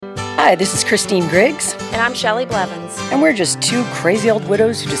Hi, this is Christine Griggs. And I'm Shelley Blevins. And we're just two crazy old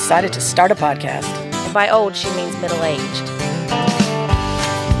widows who decided to start a podcast. And by old, she means middle-aged.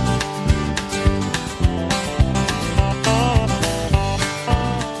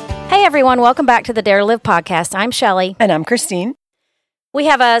 Hey everyone, welcome back to the Dare to Live podcast. I'm Shelley. And I'm Christine. We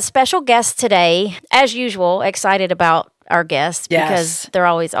have a special guest today. As usual, excited about our guests because they're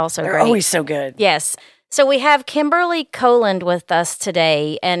always also great. They're always so good. Yes. So we have Kimberly Koland with us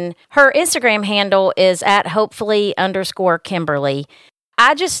today, and her Instagram handle is at hopefully_Kimberly.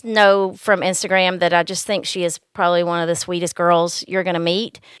 I just know from Instagram that I just think she is probably one of the sweetest girls you're going to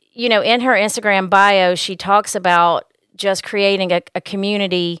meet. You know, in her Instagram bio, she talks about just creating a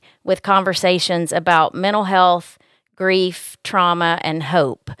community with conversations about mental health, grief, trauma, and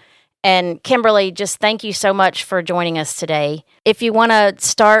hope. And Kimberly, just thank you so much for joining us today. If you want to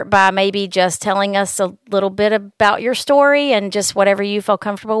start by maybe just telling us a little bit about your story and just whatever you feel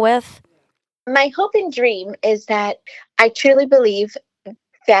comfortable with. My hope and dream is that I truly believe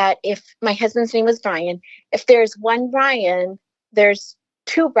that if my husband's name was Brian, if there's one Brian, there's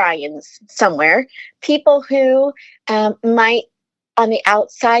two Brians somewhere. People who might on the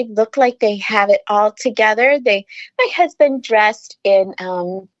outside look like they have it all together. My husband dressed in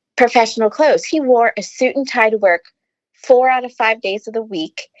professional clothes. He wore a suit and tie to work 4 out of 5 days of the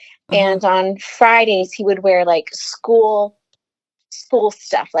week. Mm-hmm. And on Fridays, he would wear like school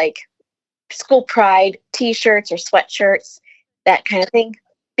stuff, like school pride t-shirts or sweatshirts, that kind of thing,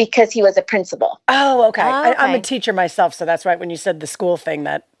 because he was a principal. Oh, okay. I'm a teacher myself, so that's right. When you said the school thing,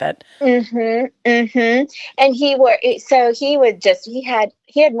 that. Mm-hmm. Mm-hmm. And he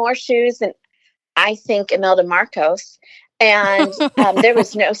had more shoes than I think Imelda Marcos. And there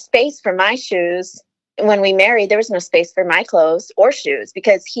was no space for my shoes. When we married, there was no space for my clothes or shoes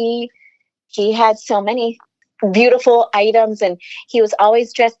because he had so many beautiful items and he was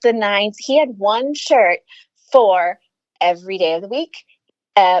always dressed to the nines. He had one shirt for every day of the week.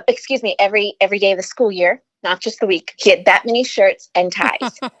 Every day of the school year, not just the week. He had that many shirts and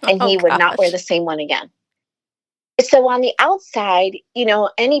ties, and he would not wear the same one again. So on the outside, you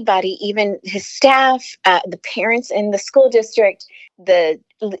know, anybody, even his staff, the parents in the school district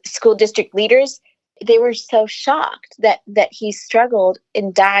leaders, they were so shocked that he struggled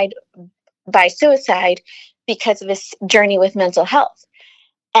and died by suicide because of his journey with mental health.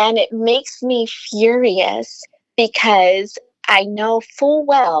 And it makes me furious because I know full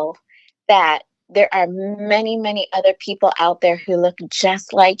well that there are many, many other people out there who look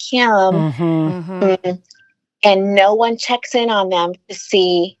just like him. Mm-hmm. Mm-hmm. And no one checks in on them to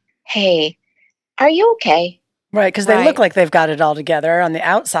see, hey, are you okay? Right, because they look like they've got it all together on the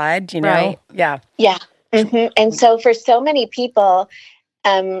outside, you know? Right. Yeah. Yeah. Mm-hmm. And so for so many people,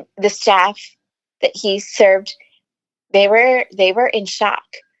 the staff that he served, they were in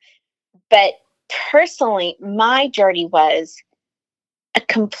shock. But personally, my journey was a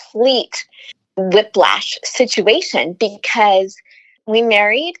complete whiplash situation because we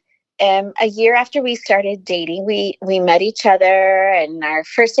married. A year after we started dating, we met each other and our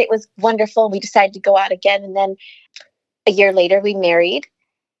first date was wonderful. We decided to go out again. And then a year later we married.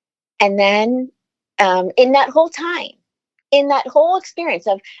 And then in that whole experience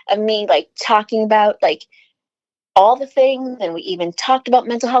of me like talking about like all the things, and we even talked about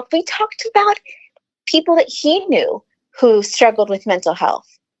mental health. We talked about people that he knew who struggled with mental health.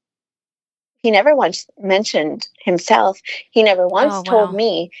 He never once mentioned himself. He never once told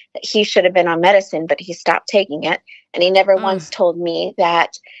me that he should have been on medicine, but he stopped taking it. And he never once told me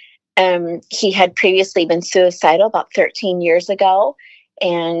that he had previously been suicidal about 13 years ago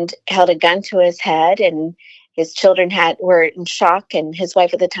and held a gun to his head. And his children were in shock, and his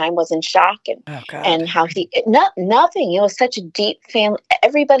wife at the time was in shock. And how nothing. It was such a deep family.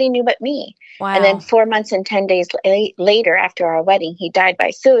 Everybody knew but me. Wow. And then 4 months and 10 days later, after our wedding, he died by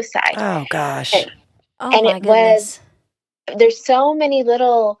suicide. Oh, gosh. There's so many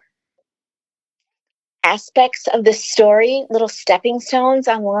little aspects of the story, little stepping stones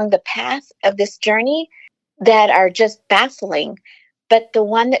along the path of this journey that are just baffling. But the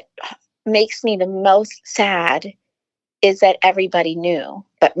one that makes me the most sad is that everybody knew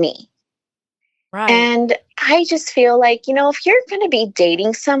but me. Right. And I just feel like, you know, if you're going to be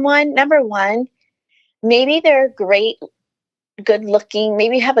dating someone, number one, maybe they're great, good looking,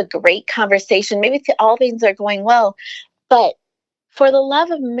 maybe have a great conversation, maybe all things are going well, but for the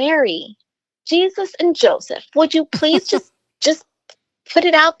love of Mary, Jesus and Joseph, would you please just put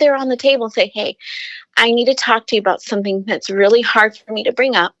it out there on the table and say, hey, I need to talk to you about something that's really hard for me to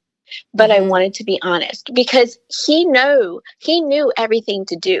bring up, but I wanted to be honest, because he knew everything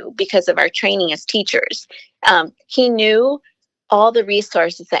to do because of our training as teachers. He knew all the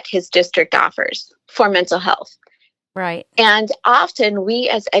resources that his district offers for mental health. Right. And often we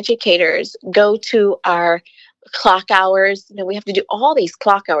as educators go to our clock hours. We have to do all these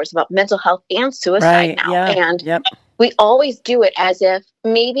clock hours about mental health and suicide now. Yeah. And we always do it as if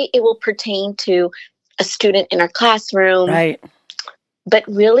maybe it will pertain to a student in our classroom. Right. But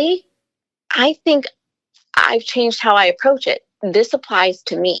really, I think I've changed how I approach it. This applies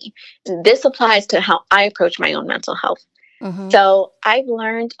to me. This applies to how I approach my own mental health. Mm-hmm. So I've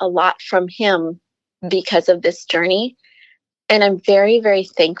learned a lot from him because of this journey. And I'm very, very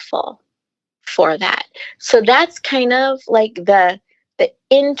thankful for that. So that's kind of like the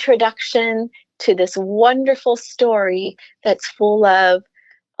introduction to this wonderful story that's full of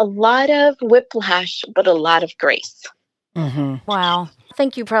a lot of whiplash, but a lot of grace. Mm-hmm. Wow. I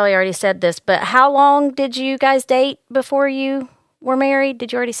think you probably already said this, but how long did you guys date before you were married?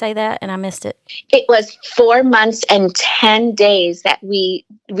 Did you already say that and I missed it? It was 4 months and 10 days that we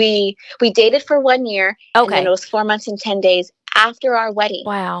dated for 1 year. Okay. And then it was 4 months and 10 days after our wedding.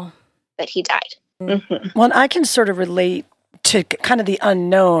 Wow. That he died. Mm-hmm. Well, and I can sort of relate to kind of the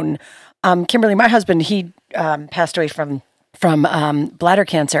unknown. Kimberly, my husband, he passed away from bladder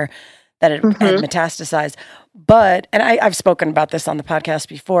cancer that had metastasized. But, and I've spoken about this on the podcast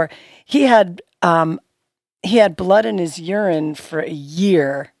before, he had blood in his urine for a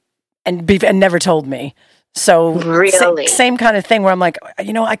year and never told me. So really? Same kind of thing where I'm like,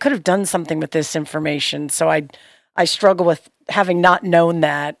 I could have done something with this information. So I struggle with having not known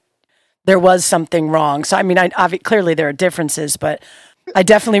that there was something wrong. So, I mean, clearly there are differences, but I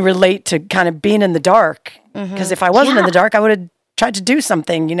definitely relate to kind of being in the dark. Because if I wasn't in the dark, I would have tried to do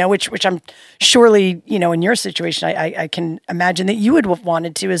something, which I'm surely, in your situation, I can imagine that you would have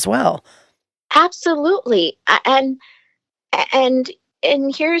wanted to as well. Absolutely. And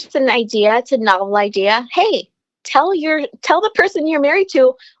here's an idea. It's a novel idea. Hey, tell the person you're married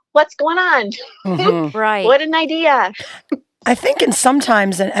to what's going on. Mm-hmm. Right. What an idea. I think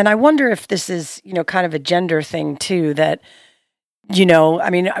sometimes, and I wonder if this is, kind of a gender thing too, that, I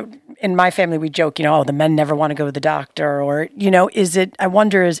mean, in my family, we joke, the men never want to go to the doctor, or, I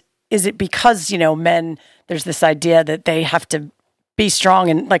wonder, is it because, men, there's this idea that they have to be strong.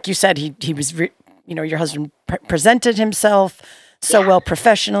 And like you said, he was, your husband presented himself so well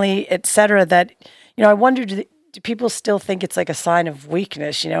professionally, et cetera, that, I wonder, do people still think it's like a sign of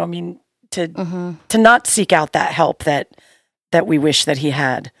weakness, I mean, to not seek out that help that we wish that he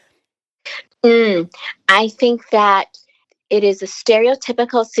had? I think that it is a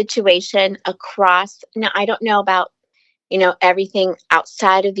stereotypical situation across. Now, I don't know about, everything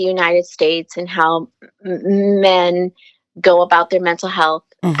outside of the United States and how men go about their mental health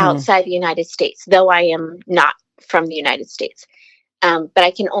outside the United States, though I am not from the United States. But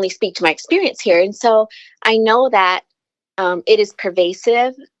I can only speak to my experience here. And so I know that it is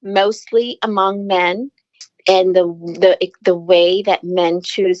pervasive, mostly among men. And the way that men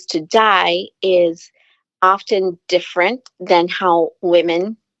choose to die is often different than how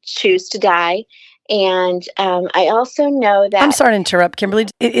women choose to die. And I also know that... I'm sorry to interrupt, Kimberly.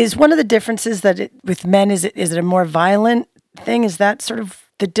 Is one of the differences that with men, is it a more violent thing? Is that sort of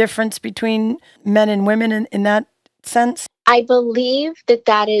the difference between men and women in that sense? I believe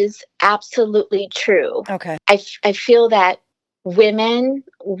that is absolutely true. Okay. I feel that women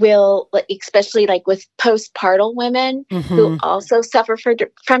will, especially like with postpartum women who also suffer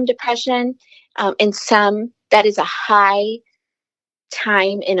from depression, and some, that is a high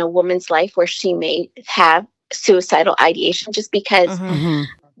time in a woman's life where she may have suicidal ideation just because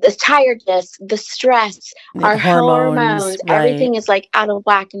the tiredness, the stress, our hormones, everything is like out of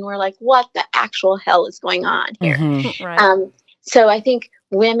whack. And we're like, what the actual hell is going on here? Right. So I think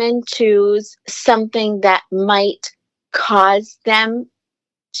women choose something that might cause them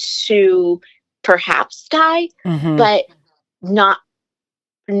to perhaps die, but not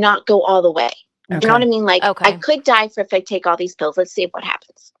go all the way. Okay. You know what I mean? Like, I could die if I take all these pills. Let's see what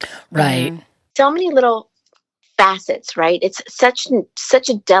happens. Right. So many little facets, right? It's such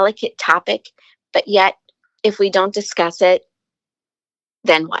a delicate topic, but yet if we don't discuss it,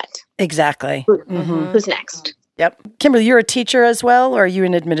 then what? Exactly. Who's next? Yep. Kimberly, you're a teacher as well, or are you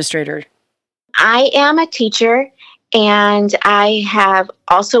an administrator? I am a teacher, and I have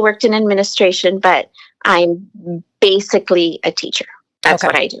also worked in administration, but I'm basically a teacher. That's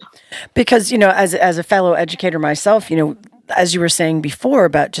what I do. Because, as a fellow educator myself, as you were saying before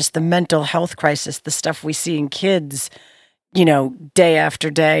about just the mental health crisis, the stuff we see in kids, day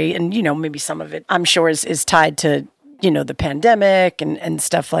after day, and, maybe some of it, I'm sure is tied to, the pandemic and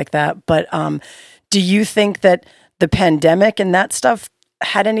stuff like that. But do you think that the pandemic and that stuff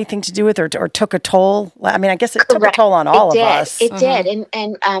had anything to do with or took a toll? I mean, I guess it took a Correct. toll on all It of did. us. It did.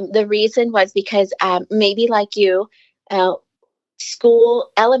 And the reason was because maybe like you,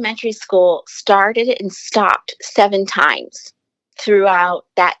 elementary school started and stopped 7 times throughout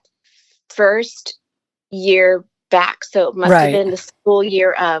that first year back. So it must have Right. been the school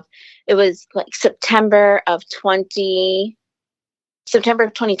year it was like September of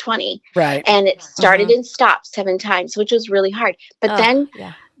 2020. Right. And it started and stopped 7 times, which was really hard. But then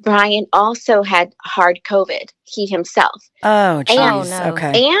yeah. Brian also had hard COVID, he himself. Oh, geez. Oh, no.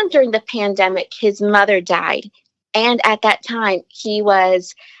 Okay. And during the pandemic, his mother died. And at that time, he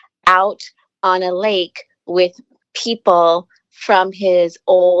was out on a lake with people from his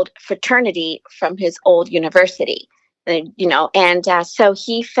old fraternity, from his old university, so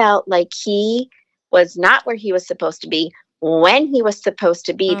he felt like he was not where he was supposed to be when he was supposed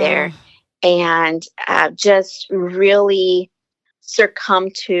to be there, and just really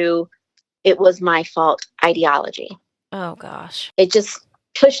succumbed to it was my fault ideology. Oh, gosh. It just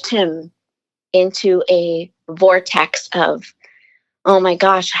pushed him into a vortex of, oh my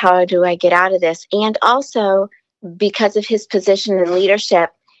gosh, how do I get out of this? And also, because of his position in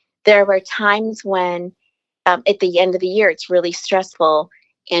leadership, there were times when at the end of the year, it's really stressful.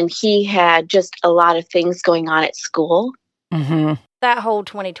 And he had just a lot of things going on at school. Mm-hmm. That whole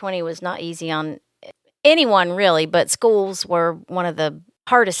 2020 was not easy on anyone, really, but schools were one of the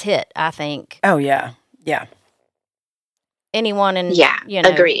hardest hit, I think. Oh, yeah. Yeah. Anyone in,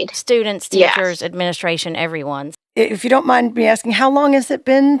 agreed. Students, teachers, administration, everyone. If you don't mind me asking, how long has it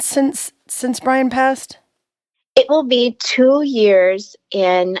been since Brian passed? It will be 2 years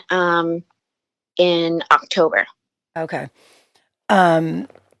in October. Okay. And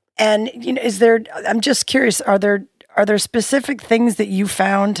is there? I'm just curious. Are there specific things that you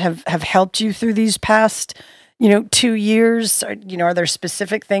found have helped you through these past 2 years? Are there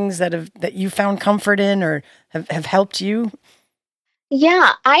specific things that you found comfort in or have helped you?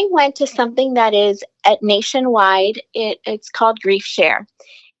 Yeah, I went to something that is at nationwide. It's called Grief Share.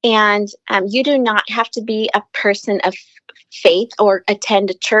 And you do not have to be a person of faith or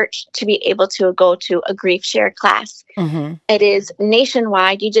attend a church to be able to go to a Grief Share class. Mm-hmm. It is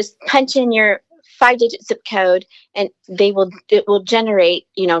nationwide. You just punch in your 5-digit zip code and it will generate,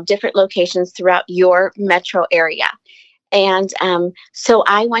 different locations throughout your metro area. And so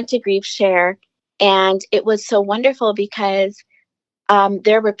I went to Grief Share, and it was so wonderful because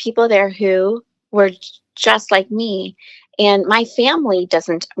there were people there who were just like me. And my family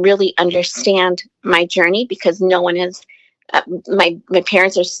doesn't really understand my journey because no one has. My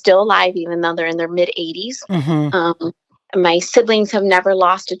parents are still alive, even though they're in their mid-80s. Mm-hmm. My siblings have never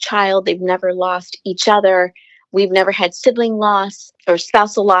lost a child. They've never lost each other. We've never had sibling loss or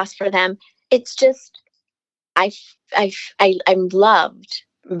spousal loss for them. It's just, I'm loved,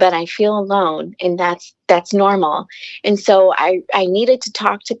 but I feel alone, and that's normal. And so I needed to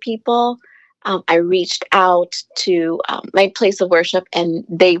talk to people. I reached out to my place of worship, and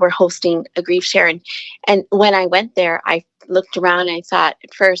they were hosting a grief share. And when I went there, I looked around and I thought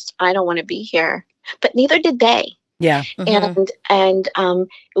at first, I don't want to be here, but neither did they. Yeah. Mm-hmm. And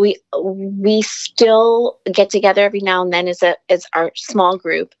we still get together every now and then as our small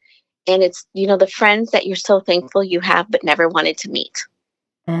group. And it's, the friends that you're so thankful you have, but never wanted to meet.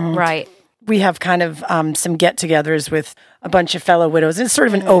 Mm-hmm. Right. We have kind of some get-togethers with a bunch of fellow widows. It's sort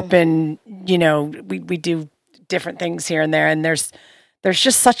of an open, we do different things here and there, and there's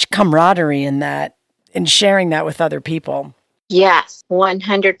just such camaraderie in that, in sharing that with other people. Yes,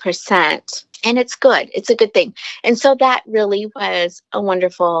 100%. And it's good. It's a good thing. And so that really was a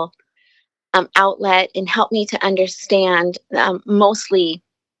wonderful outlet and helped me to understand mostly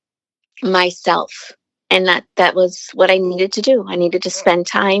myself. And that was what I needed to do. I needed to spend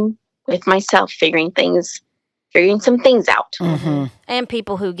time with myself, figuring some things out. Mm-hmm. And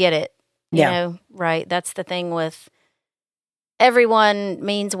people who get it. Yeah. Right. That's the thing with everyone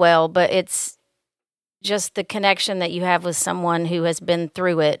means well, but it's just the connection that you have with someone who has been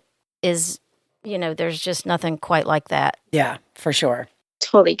through it is, there's just nothing quite like that. Yeah, for sure.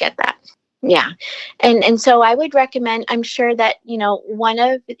 Totally get that. Yeah. And so I would recommend, I'm sure that, one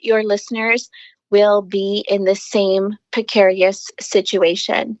of your listeners will be in the same precarious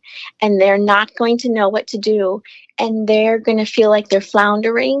situation, and they're not going to know what to do, and they're going to feel like they're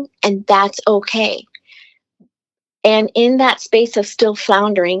floundering, and that's okay. And in that space of still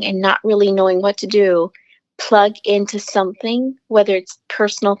floundering and not really knowing what to do, plug into something, whether it's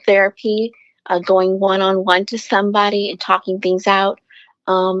personal therapy, going one-on-one to somebody and talking things out,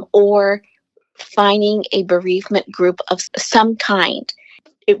 or finding a bereavement group of some kind.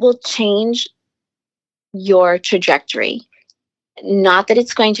 It will change your trajectory. Not that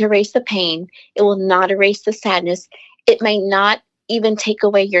it's going to erase the pain. It will not erase the sadness. It may not even take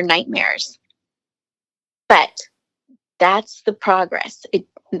away your nightmares. But that's the progress.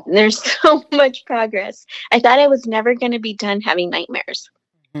 There's so much progress. I thought I was never going to be done having nightmares.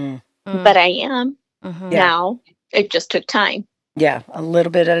 But I am now. It just took time. Yeah, a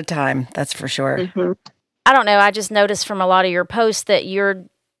little bit at a time. That's for sure. I don't know. I just noticed from a lot of your posts that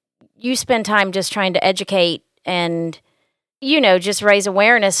you spend time just trying to educate and, just raise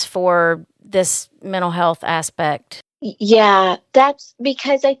awareness for this mental health aspect. Yeah, that's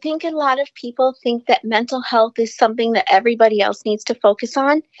because I think a lot of people think that mental health is something that everybody else needs to focus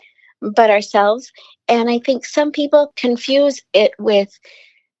on, but ourselves. And I think some people confuse it with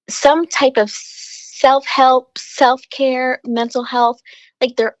some type of self-help, self-care, mental health.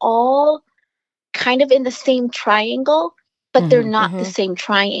 Like they're all kind of in the same triangle, but they're not the same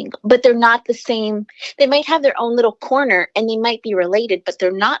triangle. But they're not the same. They might have their own little corner and they might be related, but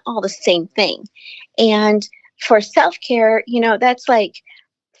they're not all the same thing. And for self-care, that's like,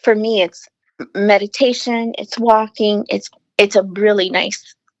 for me, it's meditation, it's walking, it's a really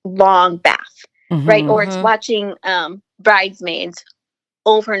nice long bath, right? Or it's watching Bridesmaids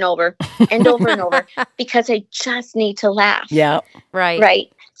over and over and over and over because I just need to laugh. Yeah.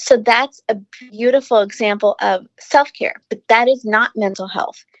 Right. So that's a beautiful example of self-care, but that is not mental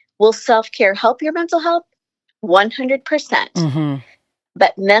health. Will self-care help your mental health? 100%.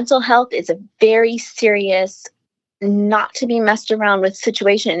 But mental health is a very serious, not to be messed around with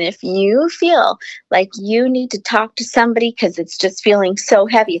situation. And if you feel like you need to talk to somebody because it's just feeling so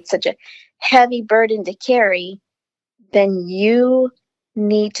heavy, it's such a heavy burden to carry, then you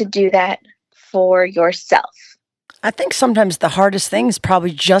need to do that for yourself. I think sometimes the hardest thing is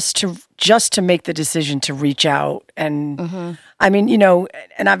probably just to make the decision to reach out. And I mean,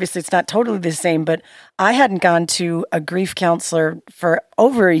 and obviously it's not totally the same, but I hadn't gone to a grief counselor for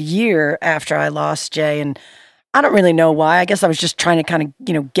over a year after I lost Jay. And I don't really know why. I guess I was just trying to kind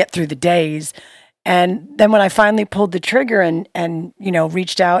of, get through the days. And then when I finally pulled the trigger and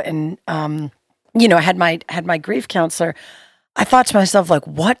reached out and, had my grief counselor, I thought to myself, like,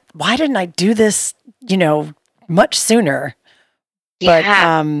 why didn't I do this, much sooner?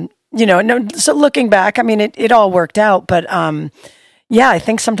 Yeah. But, so looking back, I mean, it all worked out, but, I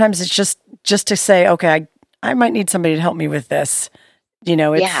think sometimes it's just to say, okay, I might need somebody to help me with this.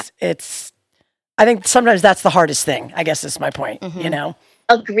 It's, I think sometimes that's the hardest thing, I guess is my point,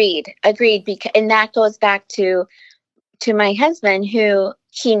 Agreed. And that goes back to my husband, who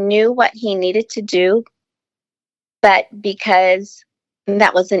he knew what he needed to do, but because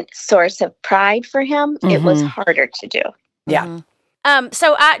that was a source of pride for him, it was harder to do. Yeah.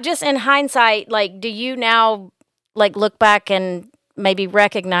 So I just in hindsight, like, do you now look back and maybe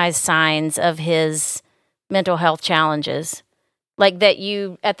recognize signs of his mental health challenges, like that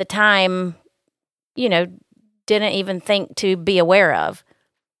you at the time, didn't even think to be aware of?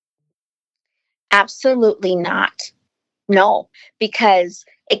 Absolutely not. No, because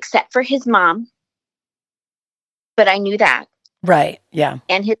except for his mom, but I knew that. Right. Yeah.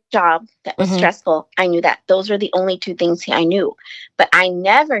 And his job that was stressful. I knew that. Those were the only two things I knew. But I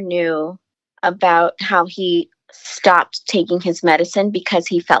never knew about how he stopped taking his medicine because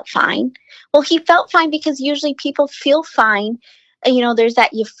he felt fine. Well, he felt fine because usually people feel fine. There's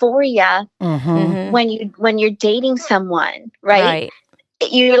that euphoria when you're dating someone, right?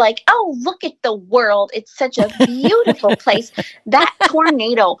 You're like, oh, look at the world. It's such a beautiful place. That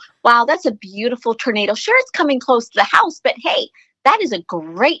tornado. Wow, that's a beautiful tornado. Sure, it's coming close to the house, but hey, that is a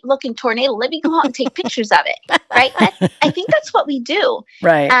great looking tornado. Let me go out and take pictures of it. Right? I think that's what we do.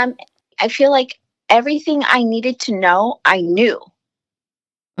 Right. I feel like everything I needed to know, I knew.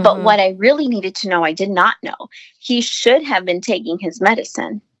 But what I really needed to know, I did not know. He should have been taking his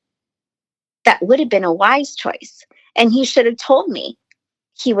medicine. That would have been a wise choice. And he should have told me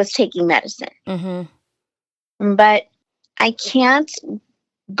he was taking medicine. But I can't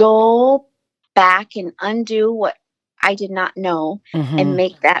go back and undo what I did not know and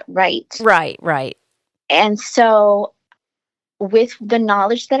make that right. Right. And so with the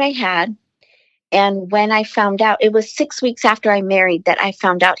knowledge that I had, and when I found out, it was 6 weeks after I married that I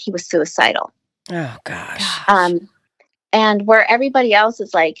found out he was suicidal. Oh, gosh. And where everybody else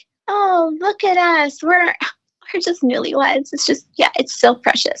is like, oh, look at us. We're just newlyweds. It's just, it's so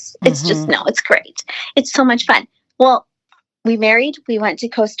precious. It's just, no, it's great. It's so much fun. Well, we married. We went to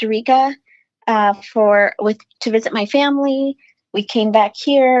Costa Rica to visit my family. We came back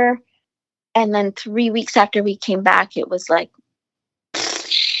here. And then 3 weeks after we came back, it was like,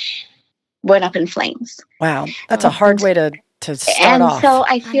 went up in flames. Wow. That's a hard way to start off. And so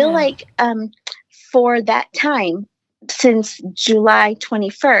I feel like for that time, since July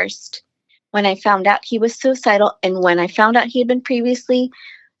 21st, when I found out he was suicidal, and when I found out he had been previously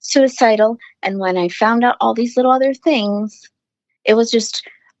suicidal, and when I found out all these little other things, it was just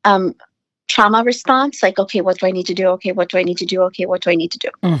trauma response. Like, okay, what do I need to do? Okay, what do I need to do? Okay, what do I need to do?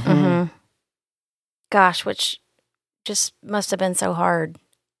 Mm-hmm. Gosh, which just must have been so hard.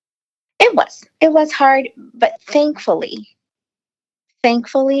 It was hard, but thankfully,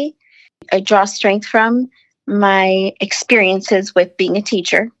 I draw strength from my experiences with being a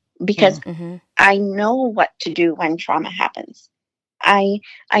teacher, because I know what to do when trauma happens. I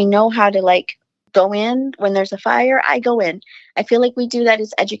know how to, like, go in when there's a fire. I go in. I feel like we do that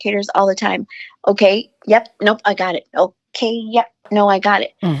as educators all the time. Okay, yep, nope, I got it. Okay, yep, no, I got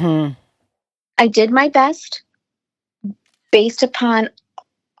it. I did my best based upon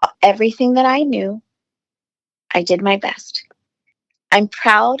everything that I knew. I did my best. I'm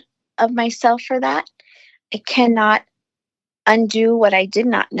proud of myself for that. I cannot undo what I did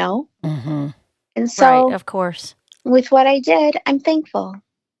not know. And so, right, of course, with what I did, I'm thankful.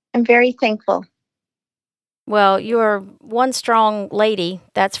 I'm very thankful. Well, you're one strong lady,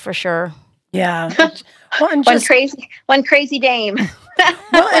 that's for sure. Yeah. Well, and one crazy dame.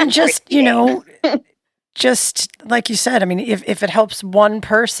 Well, and just, just like you said, I mean, if it helps one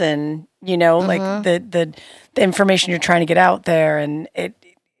person, like the information you're trying to get out there, and it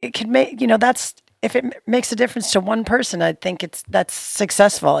can make, that's, if it makes a difference to one person, I think that's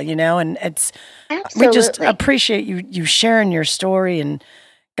successful, and it's, Absolutely. we just appreciate you sharing your story, and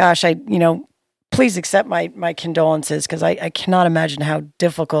gosh, please accept my condolences, because I cannot imagine how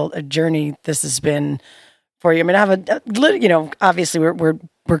difficult a journey this has been for you. I mean, I have obviously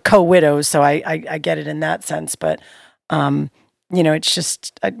we're co-widows, so I get it in that sense, but it's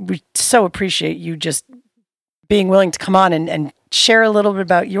just, we so appreciate you just being willing to come on and share a little bit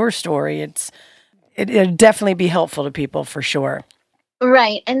about your story. It'd definitely be helpful to people for sure.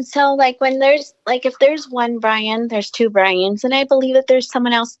 Right. And so, like, if there's one Brian, there's two Brians. And I believe that there's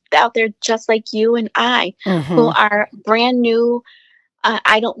someone else out there just like you and I, who are brand new.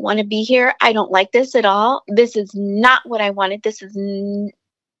 I don't want to be here. I don't like this at all. This is not what I wanted. This is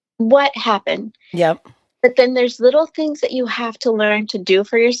what happened. Yep. But then there's little things that you have to learn to do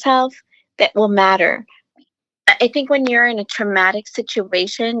for yourself that will matter. I think when you're in a traumatic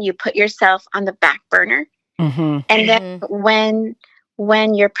situation, you put yourself on the back burner. And then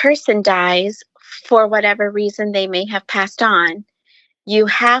when your person dies, for whatever reason they may have passed on, you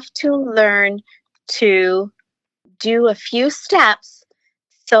have to learn to do a few steps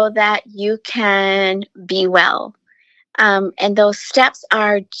so that you can be well. And those steps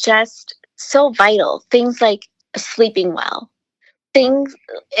are just so vital. Things like sleeping well. And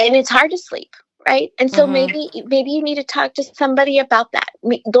it's hard to sleep, right? And so maybe you need to talk to somebody about that.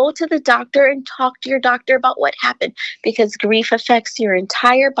 Go to the doctor and talk to your doctor about what happened, because grief affects your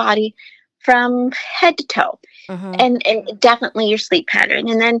entire body from head to toe, and definitely your sleep pattern.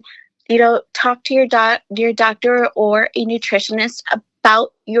 And then, talk to your doctor or a nutritionist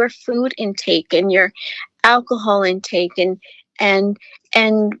about your food intake and your alcohol intake, and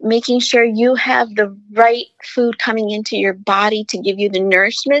making sure you have the right food coming into your body to give you the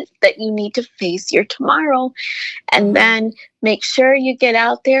nourishment that you need to face your tomorrow. And then make sure you get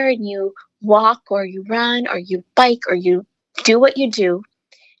out there and you walk, or you run, or you bike, or you do what you do.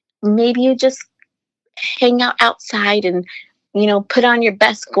 Maybe you just hang out outside and, put on your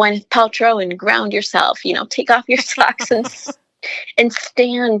best Gwyneth Paltrow and ground yourself, take off your socks and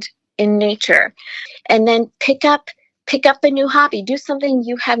stand in nature. And then pick up a new hobby. Do something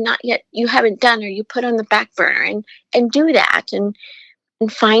you haven't done, or you put on the back burner, and do that, and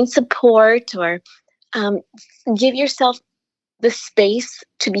find support, or give yourself the space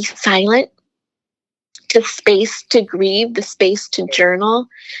to be silent, the space to grieve, the space to journal,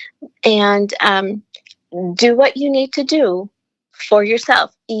 and do what you need to do for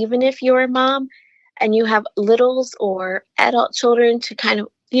yourself. Even if you're a mom and you have littles or adult children to kind of,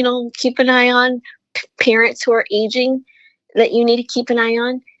 keep an eye on, parents who are aging that you need to keep an eye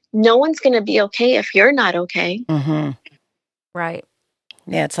on. No one's going to be okay if you're not okay. Right.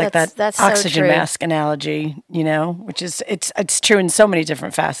 Yeah, it's like that's oxygen mask analogy, which is it's true in so many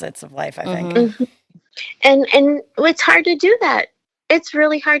different facets of life, I think. And it's hard to do that. It's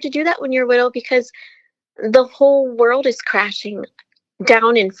really hard to do that when you're a widow, because the whole world is crashing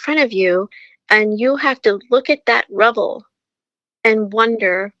down in front of you, and you have to look at that rubble and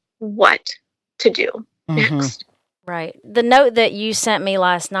wonder what to do next. Right. The note that you sent me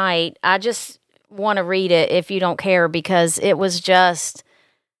last night, I just want to read it if you don't care, because it was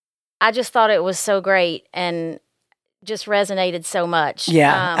I just thought it was so great and just resonated so much.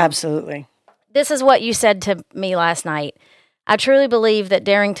 Yeah, absolutely. This is what you said to me last night. I truly believe that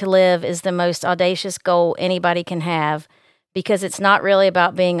daring to live is the most audacious goal anybody can have because it's not really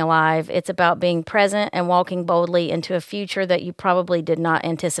about being alive. It's about being present and walking boldly into a future that you probably did not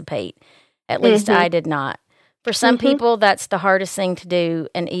anticipate. At least I did not. For some people, that's the hardest thing to do,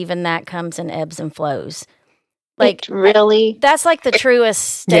 and even that comes in ebbs and flows. Like, really, that's like the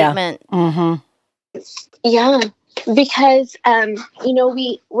truest statement. Yeah, because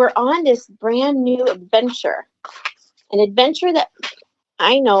we're on this brand new adventure, an adventure that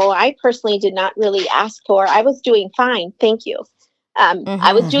I know I personally did not really ask for. I was doing fine, thank you.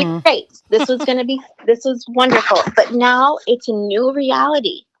 I was doing great. This was wonderful. But now it's a new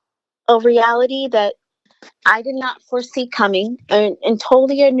reality, a reality that I did not foresee coming, and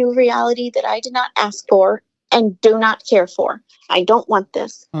totally a new reality that I did not ask for and do not care for. I don't want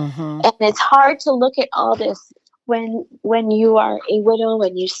this. And it's hard to look at all this when you are a widow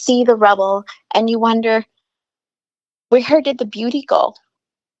and you see the rubble and you wonder, where did the beauty go?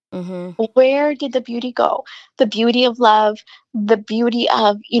 Where did the beauty go? The beauty of love, the beauty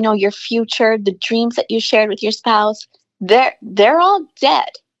of, your future, the dreams that you shared with your spouse, they're all dead.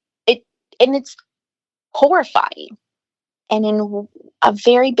 And it's horrifying. And in a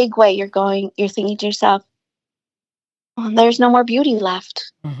very big way, you're thinking to yourself, well, there's no more beauty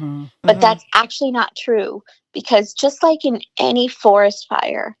left. But that's actually not true, because just like in any forest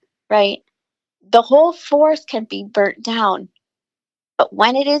fire, right? The whole forest can be burnt down. But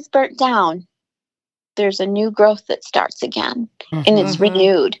when it is burnt down, there's a new growth that starts again, and it's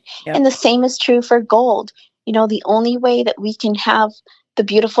renewed. Yep. And the same is true for gold. The only way that we can have the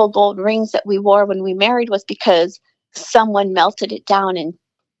beautiful gold rings that we wore when we married was because someone melted it down, and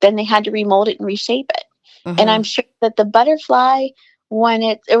then they had to remold it and reshape it. And I'm sure that the butterfly, or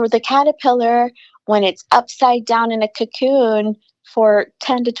the caterpillar, when it's upside down in a cocoon for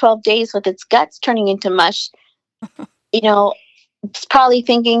 10 to 12 days with its guts turning into mush, it's probably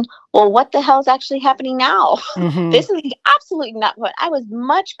thinking, well, what the hell is actually happening now? This is absolutely not what I was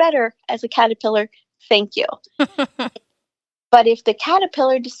much better as a caterpillar. Thank you. But if the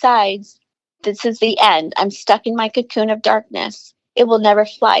caterpillar decides this is the end, I'm stuck in my cocoon of darkness, it will never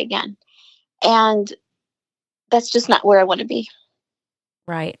fly again. And that's just not where I want to be.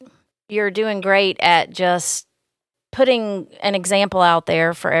 Right. You're doing great at just putting an example out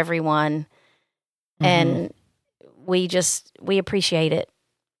there for everyone. And we appreciate it.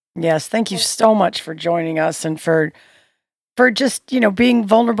 Yes. Thank you so much for joining us and for just, being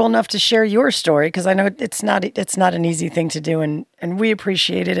vulnerable enough to share your story. Because I know it's not an easy thing to do, and we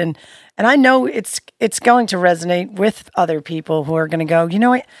appreciate it. And I know it's going to resonate with other people who are going to go,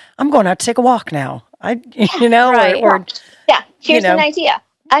 what? I'm going out to take a walk now. Right. Here's an idea.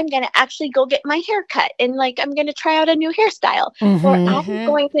 I'm going to actually go get my hair cut, and I'm going to try out a new hairstyle, or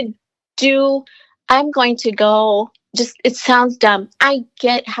I'm going to go, it sounds dumb. I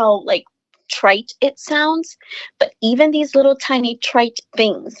get how trite it sounds, but even these little tiny trite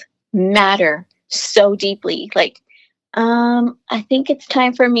things matter so deeply. I think it's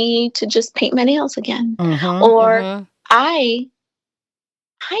time for me to just paint my nails again. Or I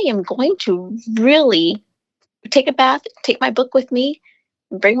am going to really take a bath, take my book with me,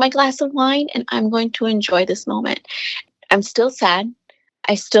 bring my glass of wine, and I'm going to enjoy this moment. I'm still sad.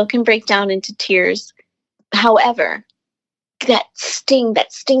 I still can break down into tears. However, that sting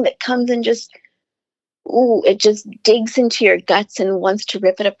that comes and it just digs into your guts and wants to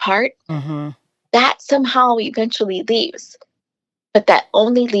rip it apart, that somehow eventually leaves. But that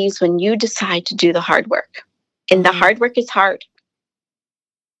only leaves when you decide to do the hard work. And the hard work is hard.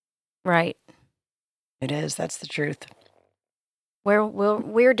 Right. It is. That's the truth.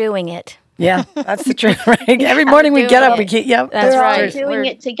 We're doing it. Yeah, that's the truth, right? Every morning we get up, we keep, that's right. We're doing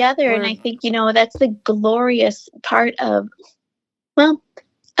it together. And I think, that's the glorious part of,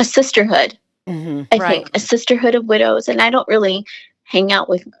 a sisterhood. I think a sisterhood of widows. And I don't really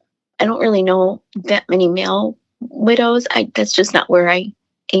know that many male widows. That's just not where I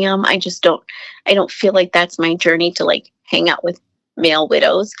am. I don't feel like that's my journey to hang out with male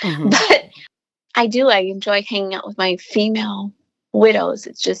widows. But I enjoy hanging out with my female widows.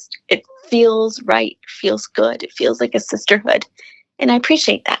 It feels right. It feels good. It feels like a sisterhood. And I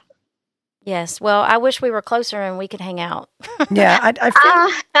appreciate that. Yes. Well, I wish we were closer and we could hang out. Yeah. I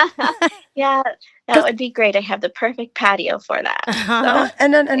think. Yeah, that would be great. I have the perfect patio for that. So,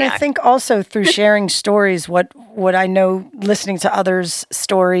 and I think also through sharing stories, what I know, listening to others'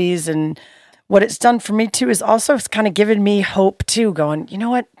 stories, and what it's done for me too, is also it's kind of given me hope too, going, you know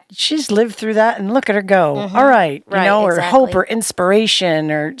what? She's lived through that, and look at her go. All right. Or exactly. Hope or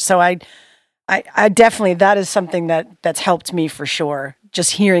inspiration. Or so I definitely, that is something that's helped me for sure.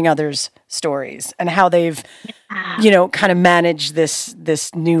 Just hearing others' stories and how they've, kind of managed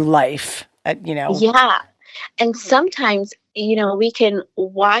this new life. Yeah. And sometimes, we can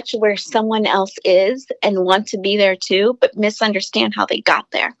watch where someone else is and want to be there too, but misunderstand how they got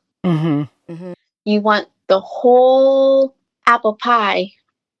there. Mm-hmm. Mm-hmm. You want the whole apple pie,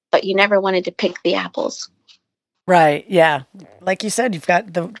 but you never wanted to pick the apples. Right. Yeah. Like you said, you've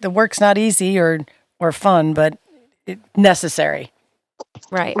got the work's not easy or fun, but necessary.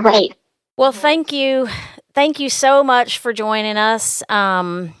 Right. Right. Well, thank you. Thank you so much for joining us.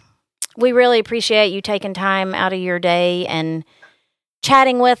 We really appreciate you taking time out of your day and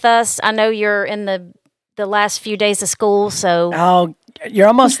chatting with us. I know you're in the last few days of school, so... Oh, you're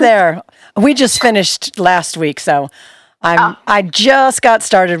almost there. We just finished last week, so I just got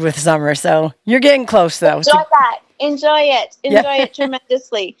started with summer, so you're getting close, though. Enjoy it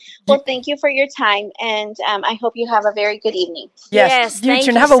tremendously. Well, thank you for your time, and I hope you have a very good evening. Yes, you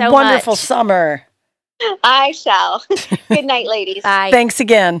too. Have a wonderful summer. I shall. Good night, ladies. Bye. Thanks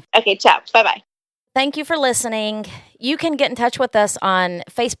again. Okay, ciao. Bye-bye. Thank you for listening. You can get in touch with us on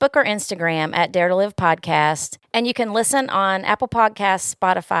Facebook or Instagram at Dare to Live Podcast, and you can listen on Apple Podcasts,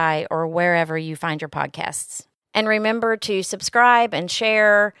 Spotify, or wherever you find your podcasts. And remember to subscribe and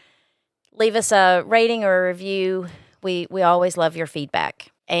share. Leave us a rating or a review. We always love your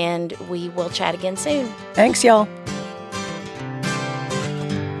feedback, and we will chat again soon. Thanks, y'all.